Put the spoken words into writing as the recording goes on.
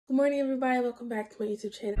Good morning, everybody. Welcome back to my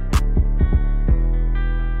YouTube channel.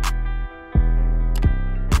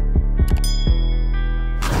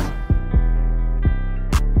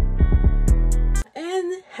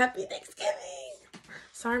 And happy Thanksgiving!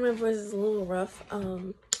 Sorry, my voice is a little rough. I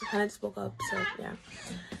kind of just woke up, so yeah.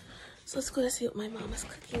 So let's go to see what my mom is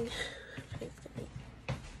cooking for Thanksgiving.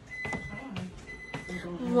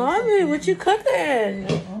 Mommy, what you cooking?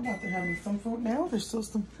 I'm about to have me some food now. There's still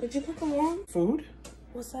some. What you cooking, Mom? Food?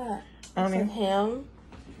 What's that? I don't Some know. ham.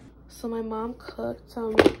 So my mom cooked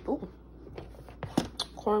some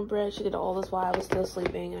cornbread. She did all this while I was still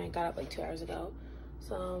sleeping, and I got up like 2 hours ago.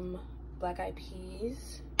 Some black-eyed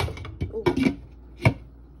peas. Ooh.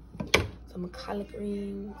 Some collard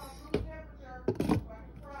greens.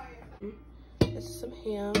 This is some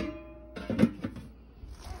ham.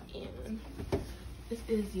 And this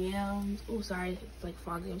is yams. Oh, sorry, it's like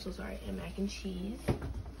foggy. I'm so sorry. And mac and cheese.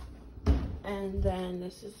 And then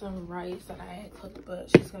this is some rice that I had cooked, but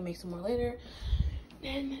she's gonna make some more later.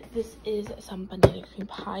 And this is some banana cream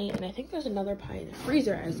pie, and I think there's another pie in the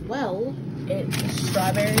freezer as well. It's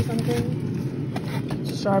strawberry something.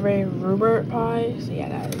 Strawberry rhubarb pie. So yeah,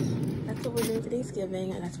 that's what we're doing for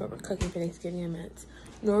Thanksgiving, and that's what we're cooking for Thanksgiving. I meant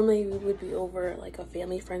normally we would be over like a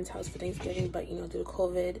family friend's house for Thanksgiving, but you know, due to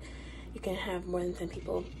COVID, you can't have more than 10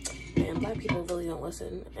 people, and Black people really don't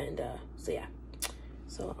listen. And so yeah.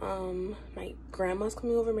 So my grandma's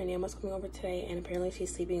coming over, my nana's coming over today, and apparently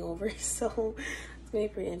she's sleeping over, so it's gonna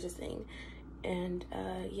be pretty interesting. And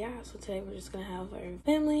yeah, so today we're just gonna have our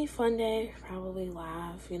family fun day, probably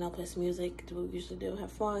laugh, you know, play some music, do what we usually do,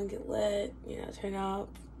 have fun, get lit, you know, turn up,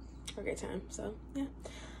 have a great time. So yeah,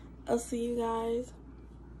 I'll see you guys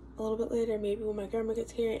a little bit later, maybe when my grandma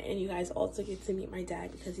gets here, and you guys also get to meet my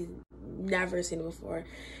dad because he's never seen him before.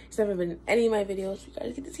 He's never been in any of my videos. You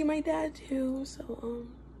guys get to see my dad too. So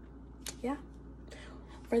yeah,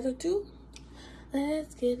 further ado,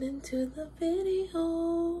 let's get into the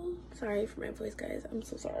video. Sorry for my voice, guys. I'm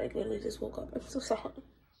so sorry. I literally just woke up. I'm so sorry.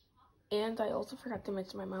 And I also forgot to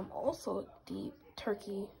mention my mom also deep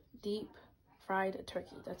fried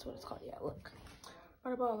turkey. That's what it's called. Yeah, look,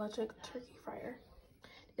 what about electric turkey fryer?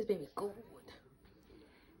 This baby good.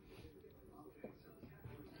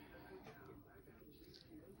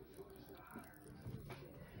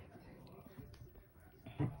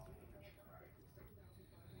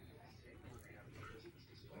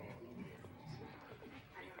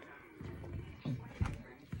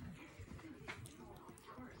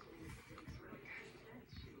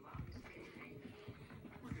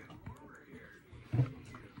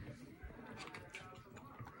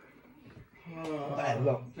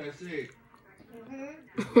 Look.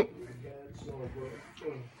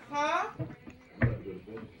 Huh?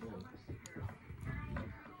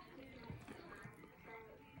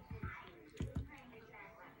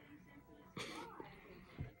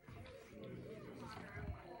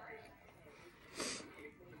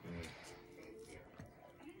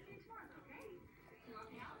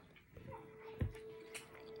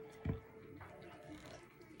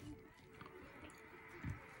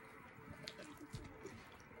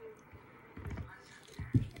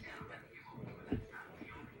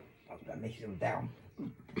 That makes him down.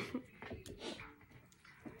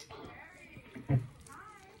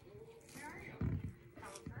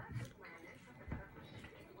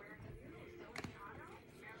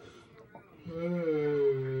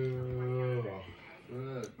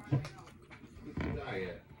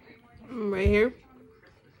 Right here.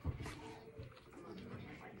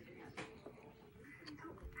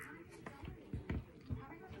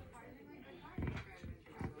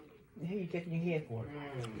 What are you taking your hair for?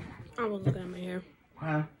 I was looking at my hair.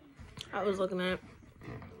 Huh? I was looking at.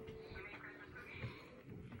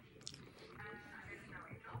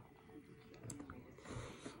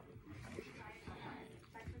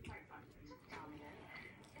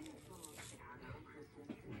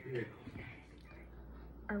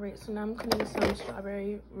 Alright, so now I'm cooking some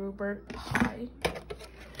strawberry rhubarb pie.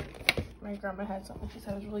 My grandma had something, she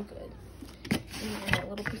said it was really good. And I had a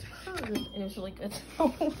little piece of hers, and it was really good.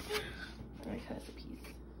 So, I cut us a piece.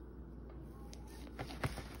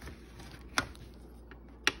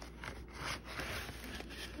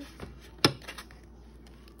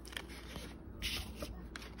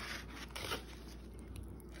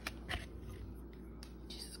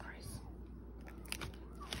 Jesus Christ.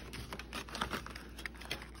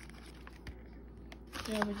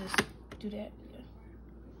 Yeah, we just do that. Yeah.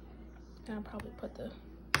 Then I'll probably put the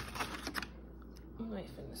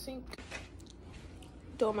knife in the sink.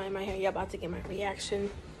 Don't mind my hair. You're about to get my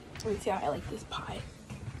reaction. Let me see how I like this pie.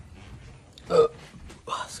 Oh,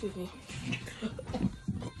 excuse me.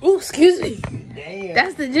 Oh, excuse me. Damn.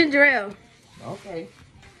 That's the ginger ale. Okay.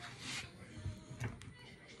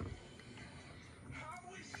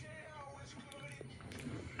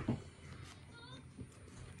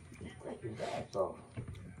 What is that for?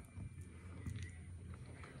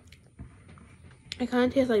 It kind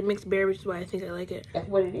of tastes like mixed berry, which is why I think I like it. That's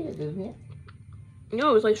what it is, isn't it?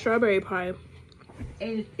 No, it's like strawberry pie.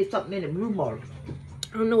 And it's something in the blue mark.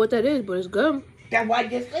 I don't know what that is, but it's good. That's why I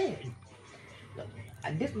just said.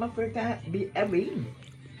 This is my first time ever eating it.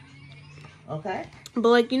 Okay? But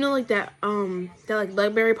like, you know, like that like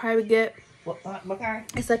blackberry pie we get. What kind?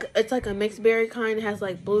 It's like a mixed berry kind. It has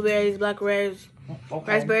like blueberries, blackberries,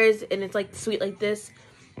 Okay. raspberries, and it's like sweet like this.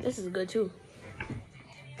 This is good too.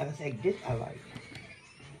 Like I said, this I like.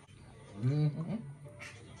 Mm-hmm.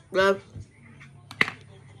 Love.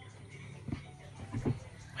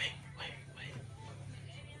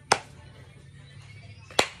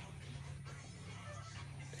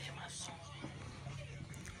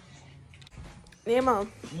 Yeah, Mom.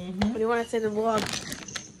 What do you want to say to the vlog?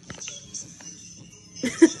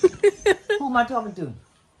 Who am I talking to?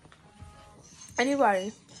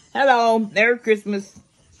 Anybody. Hello. Merry Christmas.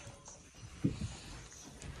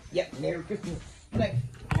 Yep, Merry Christmas. Like,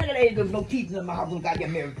 how the lady with no teeth in my house and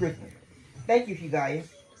goddamn Merry Christmas? Thank you, guys.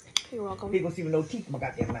 You're welcome. People see with no teeth in my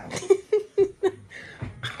goddamn mouth.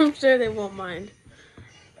 I'm sure they won't mind.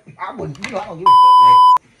 I wouldn't, I don't give a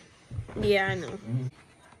fuck, right? Yeah, I know.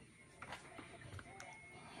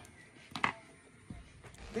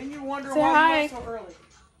 Then you wonder Say why hi. you so early.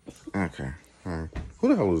 Okay. All right. Who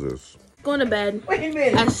the hell is this? Going to bed Wait a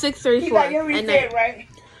minute. at 6:34 He got your at said, night. right?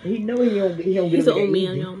 He know he don't get He's an up old that man,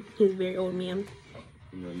 easy. y'all. He's a very old man.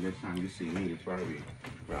 You know, next time you see me, it's probably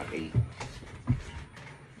about 8.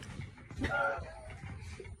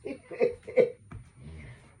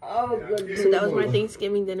 Oh, good. So that was my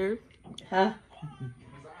Thanksgiving dinner. Huh?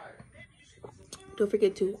 Don't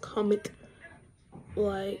forget to comment,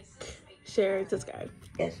 like, share, and subscribe.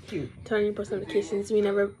 That's cute. Turn on your post notifications so you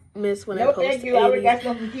never miss when I No, post thank you. I already anything.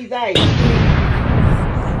 got something to tease out.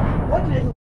 What did